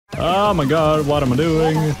Oh my god, what am I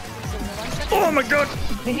doing? Oh my god!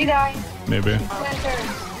 Did you die? Maybe.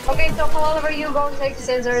 Okay, so Faloliver, you go take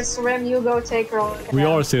scissors. Rem, you go take roll. We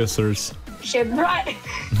are scissors. Shit, right?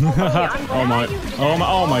 Oh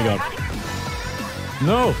my god.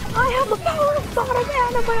 No! I have the power of God and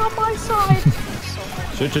anime on my side.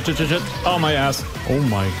 Shit. Oh my ass. Oh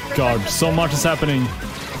my god, so much is happening.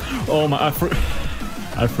 Oh my,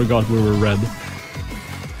 I forgot we were red.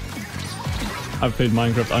 I've played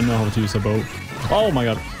Minecraft, I know how to use a bow. Oh my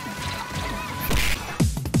god.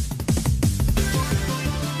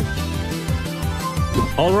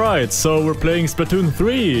 Alright, so we're playing Splatoon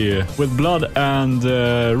 3 with Blood and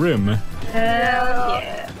Rim.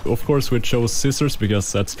 Yeah. Of course we chose scissors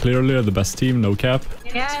because that's clearly the best team, no cap.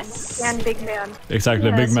 Yes. And big man. Exactly,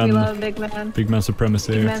 Yes, big man. We love big man. Big man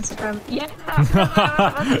supremacy. Big man supremacy. Yeah.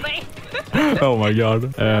 Oh my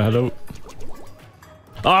god. Hello.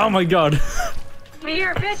 Oh my god.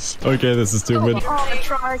 Here, bitch. Okay, this is stupid. Oh, the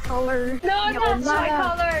tricolor. No, not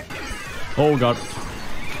tricolor. Oh god.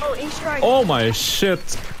 Oh, A-strike. Oh my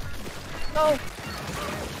shit. No.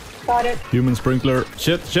 Got it. Human sprinkler.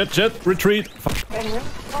 Shit. Retreat.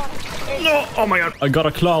 No. Oh my god. I got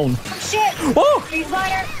a clown. Shit. Oh! Freeze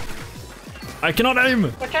fire. I cannot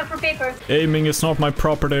aim. Watch out for paper. Aiming is not my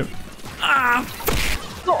property. Ah.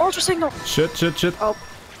 No, ultra signal. Shit. Oh.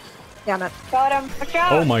 Damn it. Got him. Watch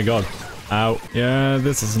out. Oh my god. Ow. Yeah,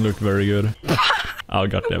 this doesn't look very good. Oh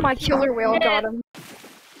god damn My it. killer whale got him.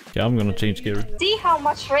 Yeah, I'm gonna change gear. See how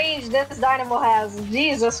much range this dynamo has.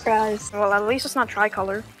 Jesus Christ. Well, at least it's not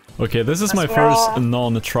tricolor. Okay, this is my first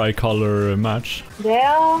non-tricolor match.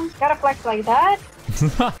 Damn. Gotta flex like that.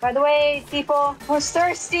 By the way, people who's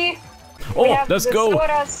thirsty. Oh, let's go.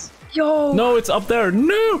 Sodas. Yo. No, it's up there.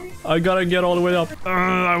 No! I gotta get all the way up.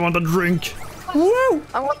 I want a drink. Woo!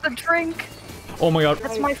 I want the drink. Oh my god.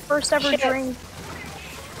 That's my first ever drink.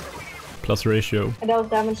 Plus ratio. I dealt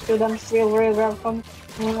damage to them. Still very welcome.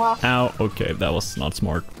 Mwah. Ow. Okay, that was not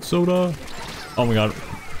smart. Soda. Oh my god.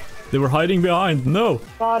 They were hiding behind. No.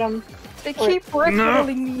 Got him. They keep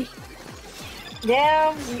rickrollling me.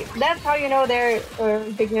 Damn. That's how you know they're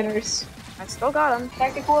beginners. I still got him.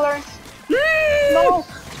 Back to cooler. No.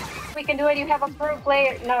 We can do it. You have a pro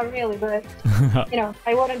player. Not really, but you know,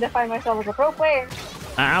 I wouldn't define myself as a pro player.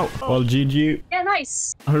 Ow. Well, GG. Yeah,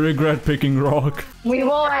 nice. I regret picking rock. We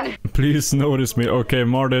won. Please notice me. Okay,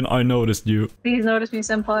 Martin, I noticed you. Please notice me,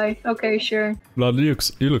 senpai. Okay, sure. Blood, you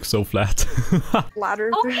look so flat.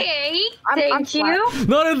 Ladder. Okay. I'm Thank you.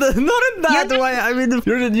 Not in that way. I mean,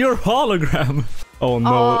 you're hologram. Oh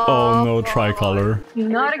no, oh no, tricolor.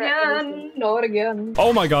 Not again. Not again.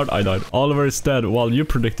 Oh my god, I died. Oliver is dead. Well, you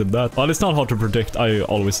predicted that. Well, it's not hard to predict. I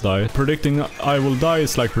always die. Predicting I will die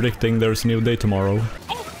is like predicting there's a new day tomorrow.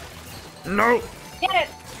 No. Get it.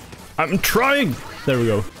 I'm trying. There we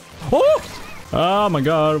go. Oh my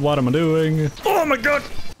god, what am I doing? Oh my god.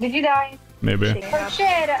 Did you die? Maybe. Oh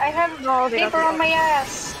shit, I have paper on my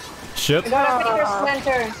ass. Shit. I got a paper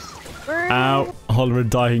splinter. Ow. Oliver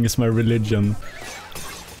dying is my religion.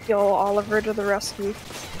 Yo, Oliver to the rescue.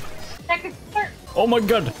 Oh my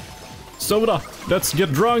god. Soda. Let's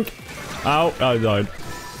get drunk. Ow, I died.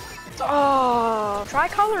 Oh,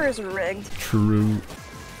 tricolor is rigged. True.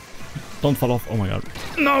 Don't fall off. Oh my god.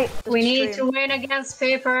 No. We need to win against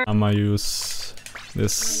paper. I'm gonna use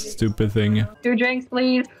this stupid thing. 2 drinks,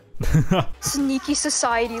 please. Sneaky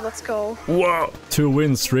society, let's go. Whoa.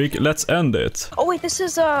 2-win streak. Let's end it. Oh wait, this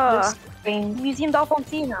is Museum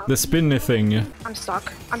d'Alfontina. The spinny thing. I'm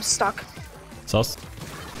stuck. I'm stuck. Sus.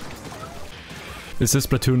 Is this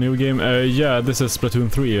Splatoon new game? Yeah, this is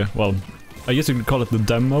Splatoon 3. Well, I guess you could call it the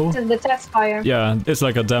demo. This is the test fire. Yeah, it's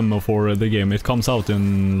like a demo for the game. It comes out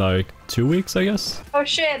in like 2 weeks, I guess. Oh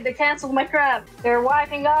shit, they canceled my crap. They're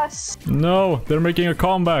wiping us. No, they're making a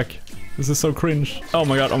comeback. This is so cringe. Oh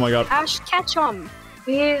my god, oh my god. Ash Ketchum.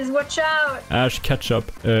 Please, watch out. Ash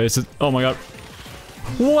Ketchup. Is it? Oh my god.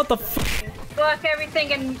 What the f? Fuck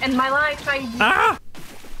everything in my life. Ah!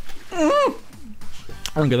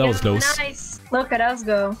 Okay, that was close. Nice. Look at us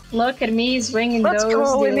go. Look at me swinging Let's those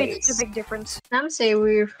go. It days. makes a big difference. I'm saying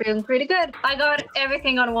we're feeling pretty good. I got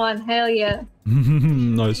everything on one. Hell yeah.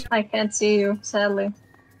 Nice. I can't see you, sadly.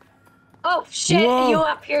 Oh shit, Whoa. you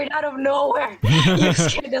appeared out of nowhere. You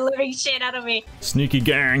scared the living shit out of me. Sneaky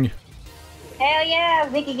gang. Hell yeah,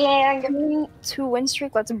 Vicky gang. 2-win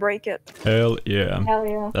streak, let's break it. Hell yeah. Hell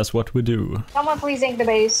yeah. That's what we do. Someone please ink the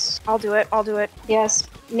base. I'll do it. I'll do it. Yes,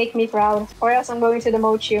 make me proud. Or else I'm going to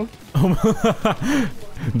demote you.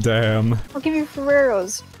 Damn. I'll give you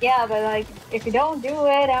Ferreros. Yeah, but like, if you don't do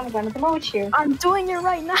it, I'm gonna demote you. I'm doing it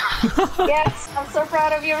right now. Yes, I'm so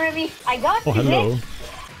proud of you, Ruby. I got Oh, you, hello. bitch.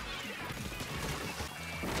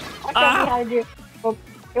 come behind you. Oh,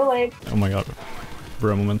 too late. Oh my god.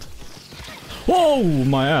 For a moment. Whoa,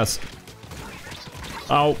 my ass.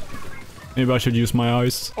 Ow. Maybe I should use my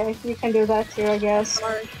eyes. Okay, you can do that too, I guess.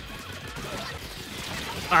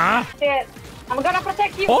 Ah! Shit. I'm gonna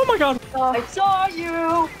protect you. Oh my god. I saw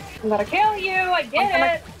you. I'm gonna kill you. I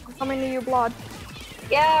get it. I'm coming to you, Blood.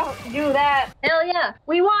 Yeah, do that. Hell yeah.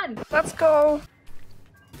 We won. Let's go.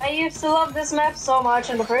 I used to love this map so much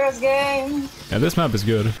in the first game. Yeah, this map is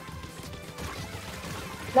good.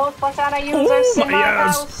 No Splatana users in my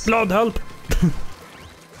house. Blood, help!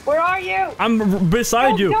 Where are you? I'm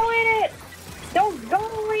beside you. Don't go in it. Don't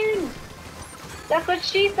go in. That's what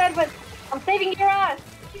she said, but I'm saving your ass.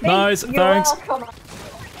 Nice, You're thanks. welcome.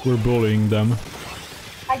 We're bullying them.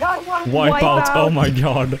 I got one. Wipe out. Oh my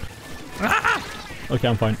god. Ah! Okay,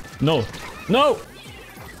 I'm fine. No. No!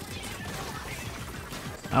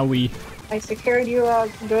 Owie. I secured you a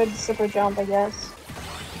good super jump, I guess.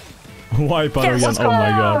 Wipe out again. Oh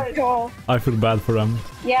my god. I feel bad for them.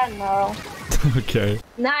 Yeah, no. Okay.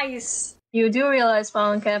 Nice. You do realize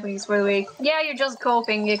spawn camping is really weak. Yeah, you're just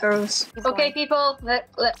coping, Icarus. Okay, people,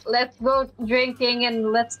 let's go drinking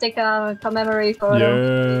and let's take a commemorate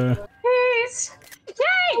photo. Yeah. Peace.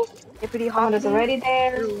 Yay! Hippity Someone is already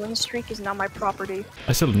there. Your win streak is now my property.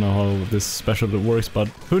 I still don't know how this special works, but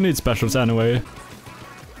who needs specials anyway?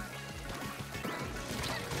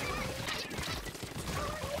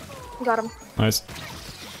 Got him. Nice.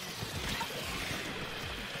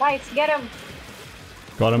 Nice, get him.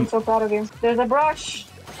 Got him. I'm so proud of you. There's a brush.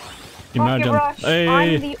 Imagine. Brush. Hey.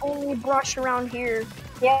 I'm the only brush around here.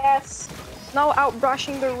 Yes. No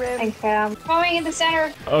outbrushing the rim. I am. Going in the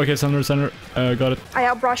center. Okay, center. Got it. I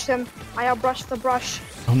outbrushed him. I outbrushed the brush.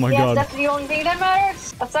 Oh my Yes, god. that's the only thing that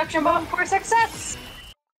matters. A suction bomb for success.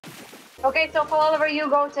 Okay, so Faloliver, you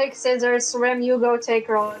go take scissors. Rim, you go take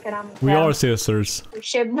rock, and I'm. We are sisters.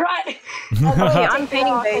 Shit, right. Okay, I'm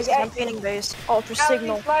painting base. I'm painting base. Ultra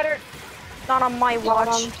signal. Slider. Not on my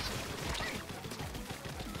watch.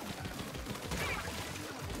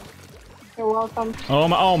 You're welcome.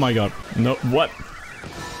 Oh my god. No, what?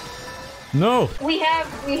 No! We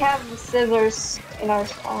have scissors in our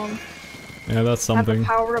spawn. Yeah, that's I have the something.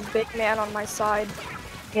 power of big man on my side.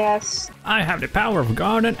 Yes. I have the power of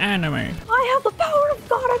God and anime. I have the power of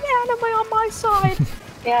God and anime on my side.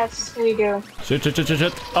 Yes, we do.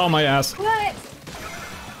 Shit. Oh my ass. What?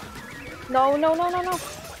 No.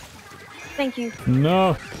 Thank you.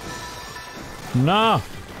 No. No.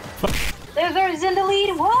 Scissors in the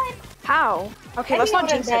lead. What? How? Okay, I let's not know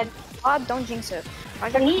jinx that. it. God, don't jinx it. I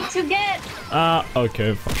I need to get.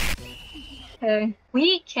 Okay. Okay.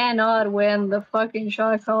 We cannot win the fucking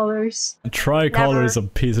shot callers. Tricolor Never. is a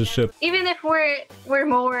piece of shit. Even if we're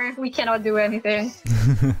more, we cannot do anything.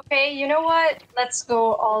 Okay, you know what? Let's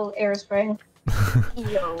go all airspray.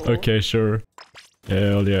 Yo. Okay, sure.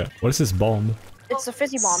 Hell yeah. What is this bomb? It's a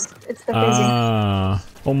fizzy bomb. It's the busy.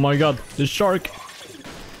 Oh my god, the shark.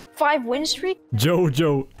 5 win streak?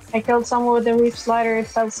 Jojo. I killed someone with the reef slider. It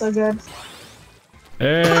felt so good.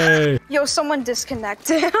 Hey. Yo, someone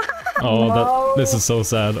disconnected. Oh, No. this is so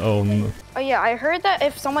sad. Oh no. Oh yeah, I heard that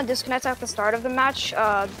if someone disconnects at the start of the match,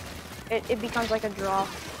 it becomes like a draw.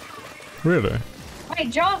 Really? Wait,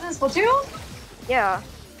 Jaws in Splatoon? Yeah.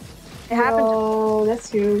 It happened. Oh, that's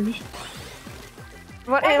huge.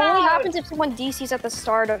 But Why it only not? happens if someone DCs at the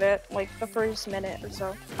start of it, like the first minute or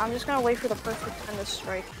so. I'm just gonna wait for the perfect time to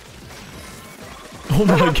strike. Oh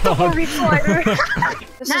my Double god. reef slider.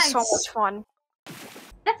 This is so Nice. much fun.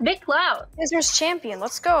 That's Big Cloud. Scissors champion,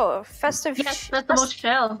 let's go. Festive. Yes, festival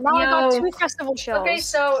shell. Now I got Yo. 2 festival shells. Okay,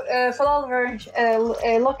 so Faloliver,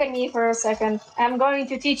 look at me for a second. I'm going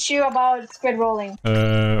to teach you about squid rolling.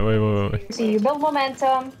 Wait. So you build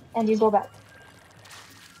momentum and you go back.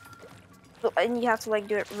 And you have to like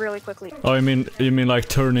do it really quickly. Oh, you mean like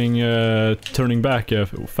turning back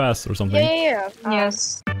fast or something? Yeah.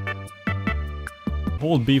 Yes.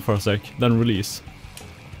 Hold B for a sec, then release.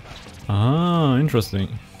 Ah, interesting.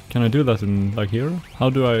 Can I do that in like here? How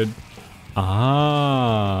do I?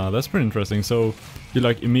 Ah, that's pretty interesting. So you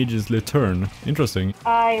like immediately turn. Interesting.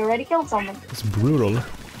 I already killed someone. It's brutal.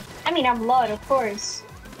 I mean, I'm blood, of course.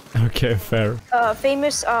 Okay, fair.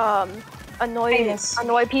 Famous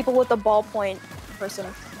annoy people with the ballpoint person.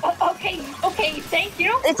 Okay, thank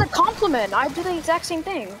you. It's a compliment. I do the exact same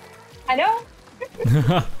thing. I know.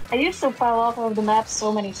 I used to fall off of the map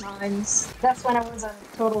so many times. That's when I was a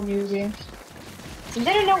total newbie. I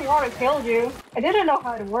didn't know what killed you. I didn't know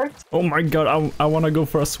how it worked. Oh my god, I wanna go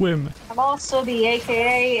for a swim. I'm also the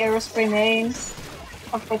AKA Aerospray main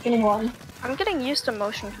of Splatoon 1. I'm getting used to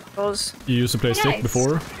motion controls. You used to play stick Nice.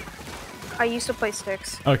 before? I used to play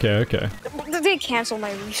sticks. Okay, okay. They canceled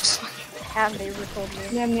my reefs. And they told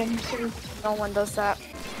me. Yum, yum, sure. No one does that.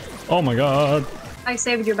 Oh my god. I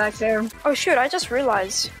saved you back there. Oh shoot, I just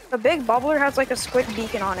realized. The big bubbler has like a squid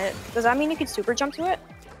beacon on it. Does that mean you can super jump to it?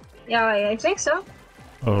 Yeah, I think so.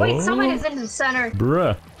 Oh. Wait, someone is in the center.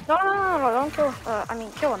 Bruh. No, don't kill. I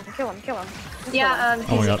mean, kill him. Don't Yeah,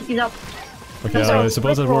 Oh my god. he's up. Okay, sorry, I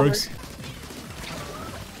suppose that quick roller. works.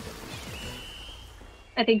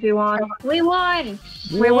 I think we won. We won!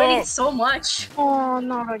 We're winning so much. kill him. Oh,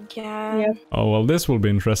 not again. Yep. Oh, well, this will be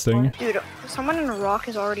interesting. Dude, someone in a rock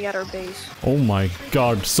is already at our base. Oh my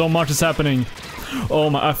god, so much is happening. Oh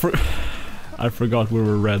my, I forgot we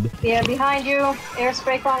were red. Yeah, behind you. Air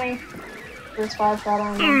spray coming. There's 5 shot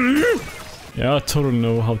on you. Yeah, I totally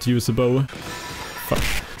know how to use a bow. Fuck.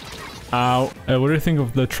 Ow. What do you think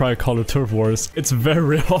of the Tricolor Turf Wars? It's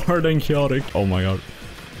very hard and chaotic. Oh my god.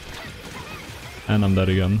 And I'm dead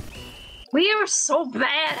again. We are so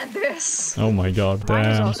bad at this. Oh my god, Mine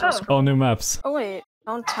is damn. also Oh, new maps. Oh wait,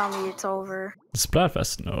 don't tell me it's over.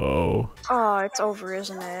 Splatfest? No. Oh, it's over,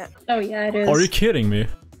 isn't it? Oh yeah, it is. Are you kidding me?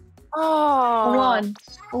 Oh.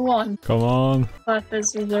 One. Come on.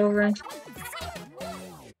 Splatfest is over.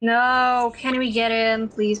 No, can we get in?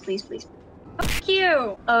 Please, please, please. Fuck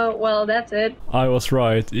you! Oh, well, that's it. I was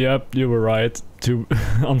right. Yep, you were right. Too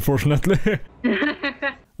unfortunately.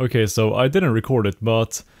 Okay, so I didn't record it,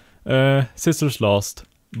 but Sisters lost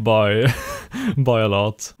by by a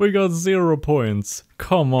lot. We got 0 points.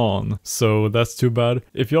 Come on. So that's too bad.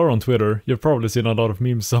 If you're on Twitter, you've probably seen a lot of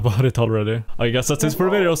memes about it already. I guess that's it for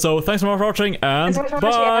the video. So thanks so much for watching and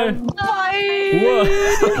bye. Bye! Whoa.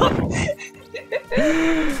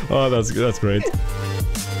 Oh, that's great.